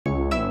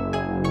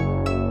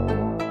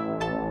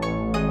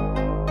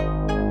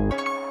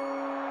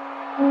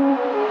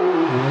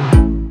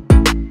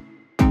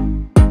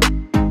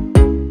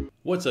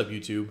What's up,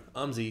 YouTube?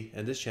 I'm Z,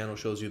 and this channel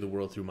shows you the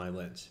world through my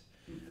lens.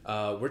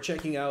 We're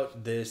checking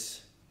out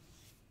this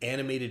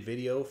animated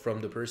video from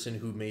the person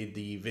who made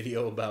the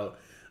video about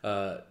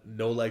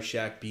No Life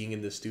Shaq being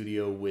in the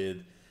studio with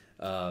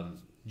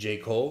J.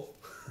 Cole,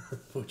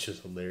 which is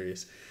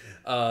hilarious.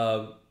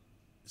 So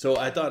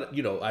I thought,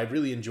 I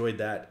really enjoyed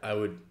that. I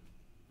would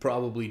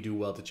probably do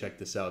well to check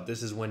this out.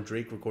 This is when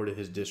Drake recorded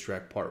his diss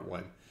track part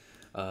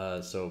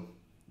 1. So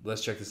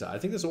let's check this out. I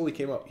think this only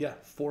came out,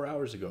 4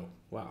 hours ago.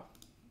 Wow.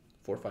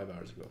 4 or 5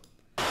 hours ago.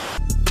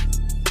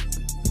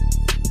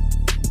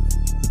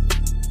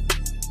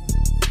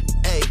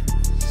 Hey,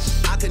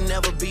 I could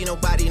never be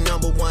nobody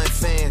 #1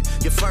 fan.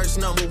 Your first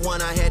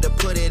 #1, I had to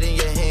put it in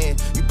your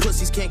hand. You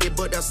pussies can't get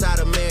booked outside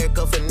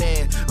America for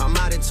nan. I'm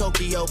out in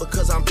Tokyo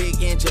because I'm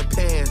big in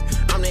Japan.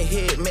 I'm the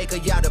hit maker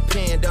y'all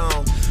depend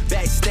on.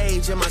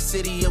 Backstage in my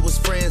city, it was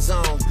friend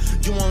zone.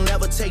 You won't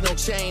never take no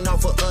chain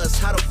off of us.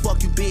 How the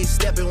fuck you big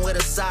stepping with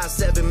a size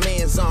 7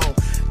 man zone?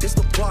 This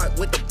the part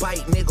with the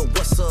bite, nigga,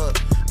 what's up?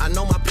 I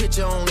know my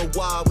picture on the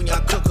wall when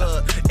y'all cook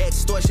up.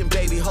 Extortion,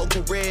 baby, whole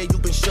career, you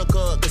been shook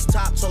up. Cause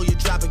Top told you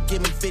drop it,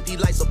 give me 50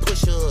 like some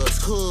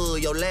push-ups.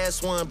 Hood, your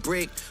last one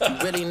brick, you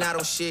really not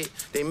on shit.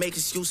 They make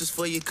excuses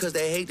for you cause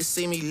they hate to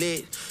see me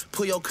lit.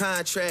 Pull your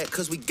contract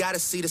cause we gotta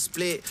see the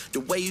split.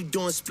 The way you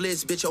doing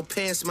splits, bitch, your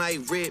pants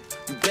might rip.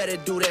 You better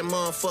do that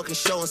motherfucking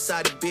show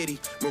inside the bitty.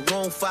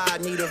 Maroon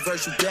 5 need a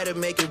verse, you better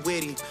make it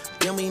witty.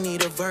 Then we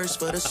need a verse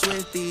for the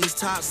Swifties.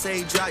 Top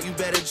say drop, you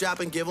better drop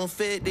and give them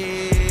 50.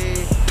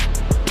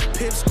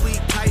 Pip squeak,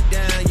 pipe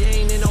down, you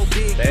ain't in no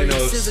big three.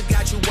 Scissor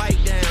got you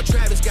wiped down,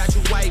 Travis got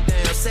you wiped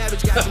down,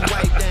 Savage got you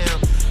wiped down.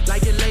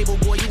 Like your label,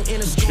 boy, you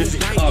in a school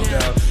right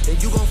now.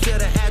 And you gon' feel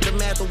the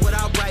aftermath of what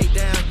I write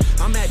down.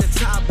 I'm at the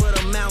top of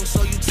the mountain,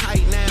 so you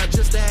tight now.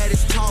 Just to have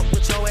this talk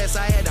with your ass,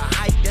 I had to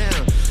hike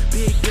down.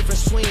 Big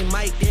difference between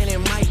Mike then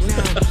and Mike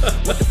now.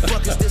 What the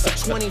fuck is this, a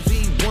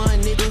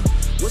 20v1,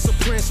 nigga? What's a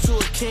prince to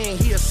a king?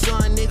 He a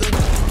son, nigga.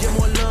 Get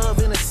more love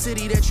in the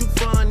city that you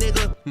from,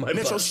 nigga.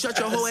 Metro, shut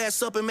your whole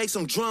ass up and make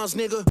some drums,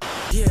 nigga.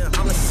 Yeah,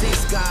 I'm the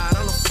 6th guy,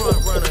 I'm the front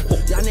runner.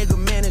 Y'all nigga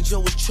manager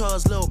was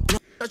Charles Lil.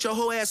 Shut your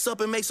whole ass up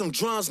and make some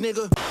drums,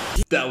 nigga.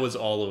 That was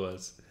all of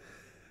us.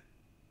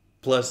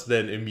 Plus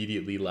then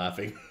immediately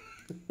laughing.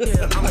 Yeah,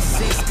 I'm the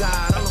 6th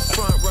guy, I'm the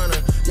front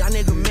runner. Y'all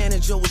nigga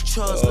manager was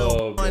Charles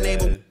Lil.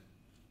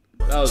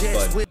 That was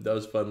fun. That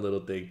was a fun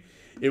little thing.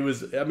 It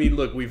was, I mean,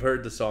 look, we've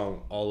heard the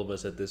song, all of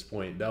us at this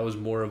point. That was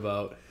more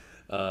about,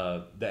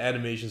 the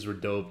animations were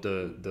dope,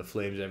 the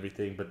flames,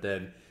 everything. But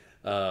then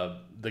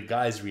the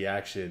guy's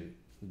reaction,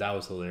 that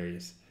was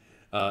hilarious.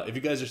 If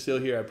you guys are still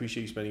here, I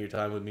appreciate you spending your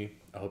time with me.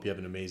 I hope you have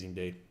an amazing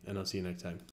day, and I'll see you next time.